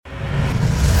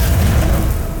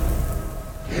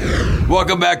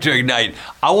Welcome back to Ignite.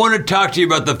 I want to talk to you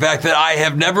about the fact that I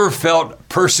have never felt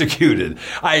persecuted.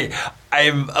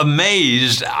 I'm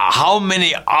amazed how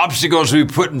many obstacles we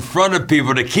put in front of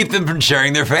people to keep them from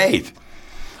sharing their faith.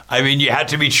 I mean, you have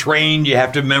to be trained, you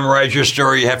have to memorize your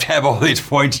story, you have to have all these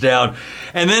points down.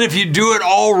 And then if you do it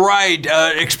all right,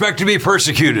 expect to be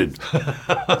persecuted.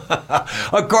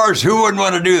 Of course, who wouldn't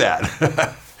want to do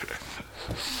that?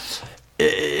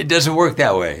 It doesn't work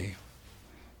that way.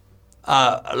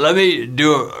 Let me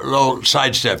do a little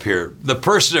sidestep here. The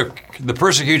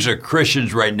persecution of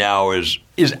Christians right now is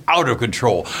out of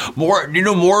control. More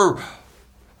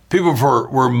people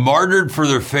were martyred for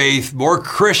their faith. More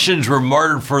Christians were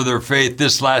martyred for their faith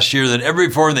this last year than ever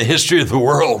before in the history of the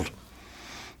world.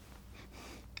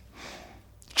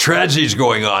 Tragedies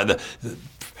going on.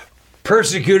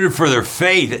 Persecuted for their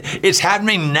faith. It's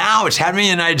happening now. It's happening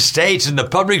in the United States. In the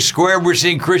public square, we're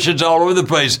seeing Christians all over the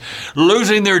place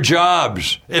losing their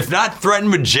jobs, if not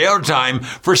threatened with jail time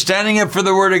for standing up for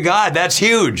the Word of God. That's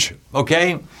huge,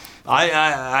 okay?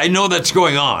 I know that's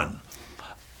going on.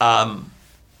 I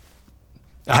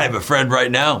have a friend right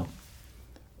now,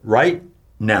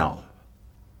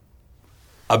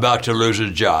 about to lose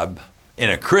his job in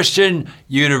a Christian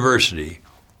university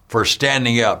for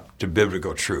standing up to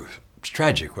biblical truth. It's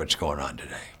tragic what's going on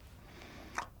today.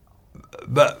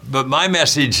 But my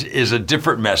message is a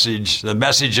different message. The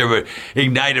message of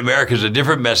Ignite America is a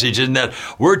different message in that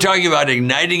we're talking about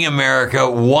igniting America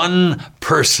one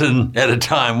person at a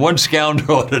time, one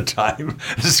scoundrel at a time.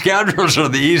 The scoundrels are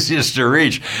the easiest to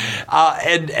reach.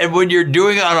 And when you're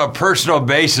doing it on a personal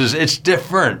basis, it's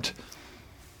different.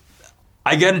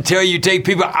 I got to tell you, take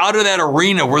people out of that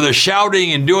arena where they're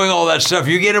shouting and doing all that stuff.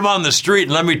 You get them on the street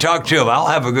and let me talk to them. I'll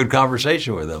have a good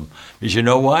conversation with them. Because you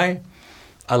know why?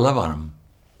 I love on them.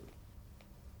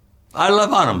 I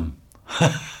love on them.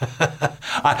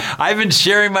 I've been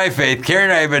sharing my faith. Carrie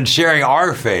and I have been sharing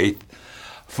our faith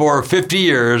for 50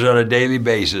 years on a daily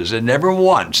basis. And never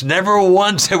once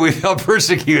have we felt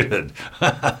persecuted.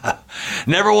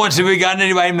 Never once have we gotten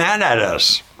anybody mad at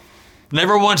us.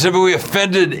 Never once have we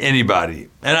offended anybody.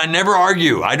 And I never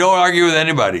argue. I don't argue with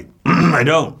anybody. I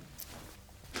don't.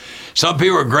 Some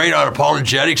people are great on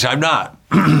apologetics. I'm not.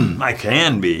 I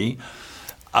can be.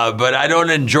 But I don't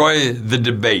enjoy the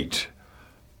debate.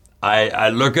 I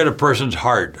look at a person's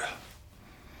heart.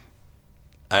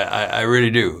 I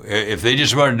really do. If they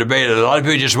just want to debate, a lot of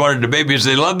people just want to debate because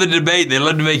they love the debate. They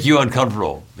love to make you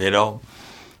uncomfortable, you know.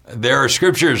 There are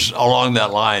scriptures along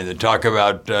that line that talk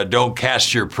about don't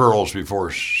cast your pearls before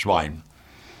swine.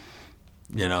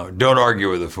 You know, don't argue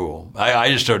with a fool. I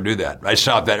just don't do that. I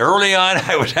stopped that. Early on,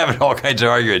 I was having all kinds of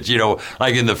arguments, you know,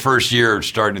 like in the first year of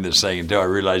starting this thing until I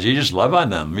realized you just love on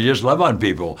them. You just love on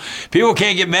people. People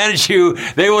can't get mad at you.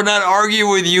 They will not argue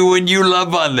with you when you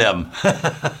love on them.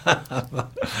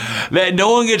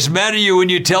 No one gets mad at you when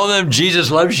you tell them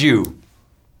Jesus loves you.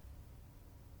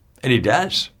 And he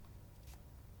does.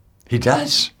 He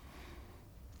does.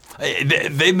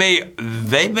 They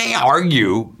may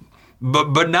argue,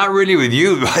 but not really with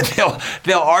you.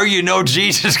 They'll argue, no,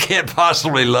 Jesus can't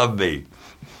possibly love me.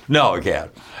 No, he can't.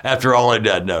 After all I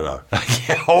did, no.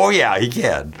 Oh, yeah, he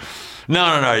can.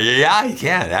 No. Yeah, he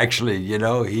can. Actually, you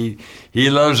know, he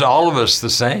loves all of us the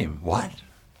same. What?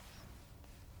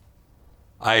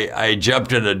 I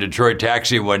jumped in a Detroit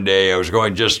taxi one day. I was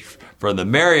going just from the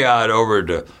Marriott over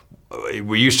to,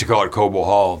 we used to call it Cobo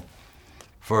Hall,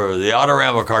 for the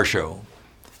Autorama car show.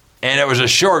 And it was a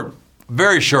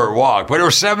very short walk, but it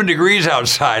was 7 degrees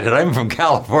outside, and I'm from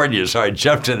California, so I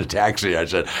jumped in a taxi. I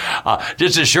said,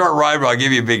 just a short ride, but I'll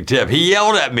give you a big tip. He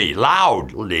yelled at me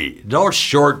loudly. No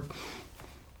short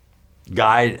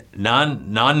guy,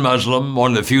 non-Muslim,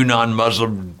 one of the few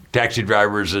non-Muslim taxi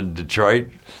drivers in Detroit.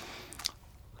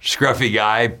 Scruffy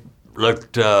guy,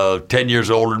 looked 10 years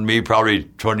older than me, probably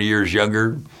 20 years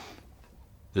younger.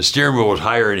 The steering wheel was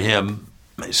higher than him.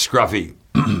 Scruffy.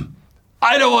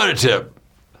 I don't want a tip.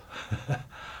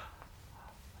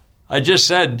 I just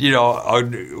said, you know,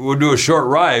 we'll do a short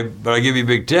ride, but I'll give you a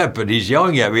big tip. And he's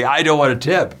yelling at me, I don't want a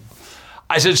tip.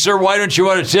 I said, sir, why don't you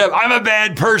want a tip? I'm a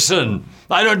bad person.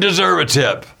 I don't deserve a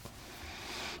tip.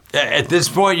 At this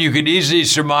point, you could easily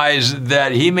surmise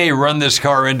that he may run this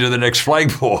car into the next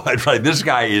flagpole. I'd be like, this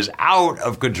guy is out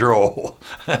of control.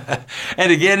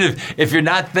 And again, if you're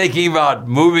not thinking about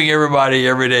moving everybody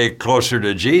every day closer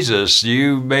to Jesus,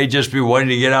 you may just be wanting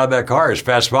to get out of that car as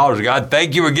fast as possible. God,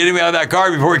 thank you for getting me out of that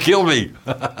car before he killed me.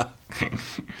 But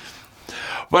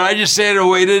I just sat and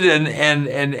waited,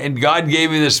 and God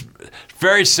gave me this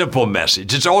very simple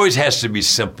message. It always has to be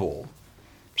simple,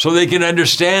 so they can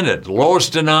understand it.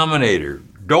 Lowest denominator.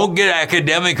 Don't get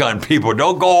academic on people.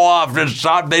 Don't go off and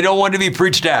stop. They don't want to be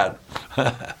preached at.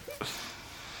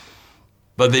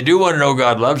 But they do want to know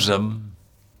God loves them.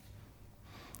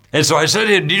 And so I said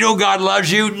to him, do you know God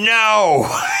loves you? No.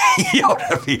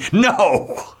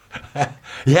 No.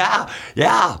 Yeah.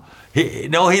 He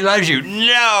loves you.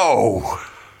 No.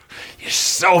 You're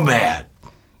so mad.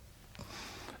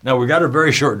 Now, we got a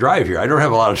very short drive here. I don't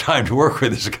have a lot of time to work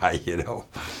with this guy,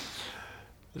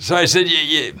 So I said,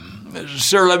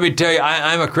 sir, let me tell you,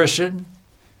 I'm a Christian.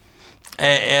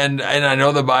 And I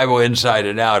know the Bible inside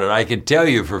and out. And I can tell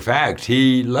you for a fact,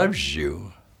 he loves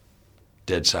you.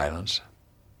 Dead silence.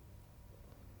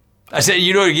 I said,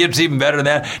 it gets even better than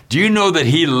that. Do you know that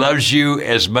he loves you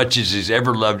as much as he's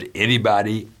ever loved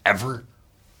anybody, ever?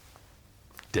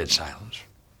 Dead silence.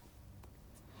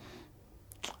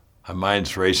 My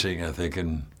mind's racing, I'm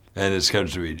thinking, and it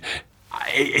comes to me.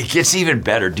 It gets even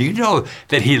better. Do you know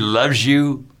that he loves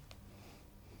you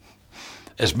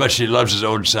as much as he loves his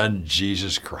own son,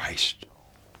 Jesus Christ?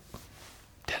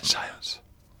 Dead silence.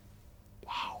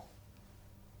 Wow.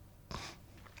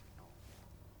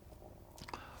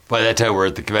 By that time, we're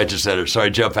at the convention center, so I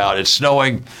jump out. It's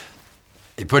snowing.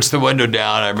 He puts the window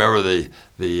down. I remember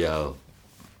the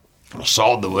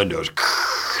salt in the windows.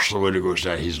 The window goes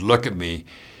down. He's looking at me.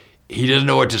 He doesn't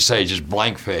know what to say, just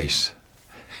blank face.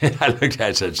 I looked at him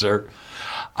and said, sir,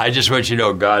 I just want you to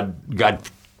know God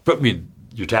put me in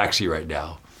your taxi right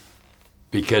now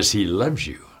because he loves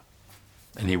you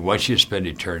and he wants you to spend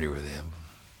eternity with him.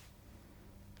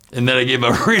 And then I gave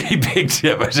him a really big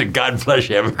tip. I said, God bless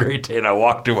you, have a great day. And I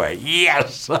walked away.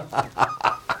 Yes. Did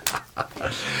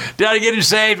I get him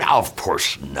saved? Oh, of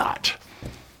course not.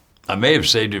 I may have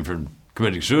saved him from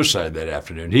committing suicide that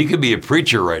afternoon. He could be a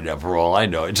preacher right now for all I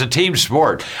know. It's a team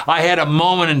sport. I had a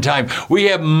moment in time. We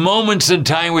have moments in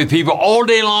time with people all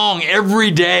day long,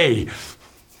 every day.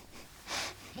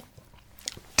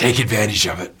 Take advantage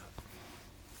of it.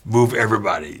 Move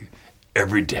everybody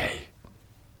every day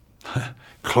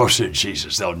closer to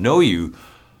Jesus. They'll know you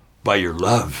by your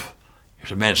love.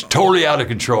 Here's a man's totally out of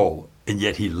control, and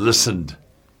yet he listened.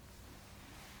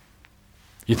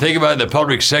 You think about it in the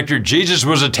public sector, Jesus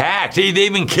was attacked. They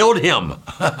even killed him.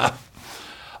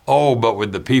 Oh, but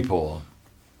with the people,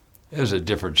 it was a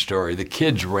different story. The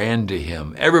kids ran to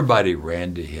him. Everybody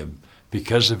ran to him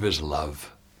because of his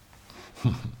love.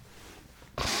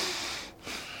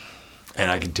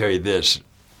 And I can tell you this,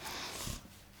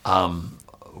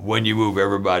 when you move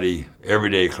everybody every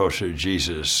day closer to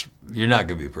Jesus, you're not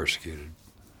going to be persecuted.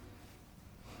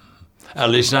 At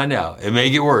least not now. It may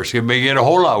get worse. It may get a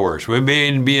whole lot worse. We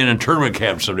may be in an internment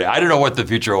camp someday. I don't know what the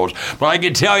future holds. But I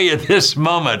can tell you at this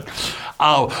moment,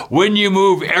 when you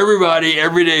move everybody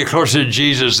every day closer to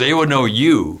Jesus, they will know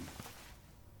you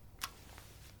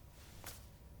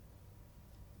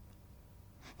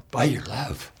by your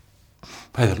love,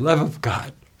 by the love of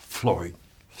God flowing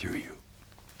through you.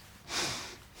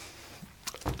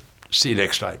 See you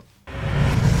next time.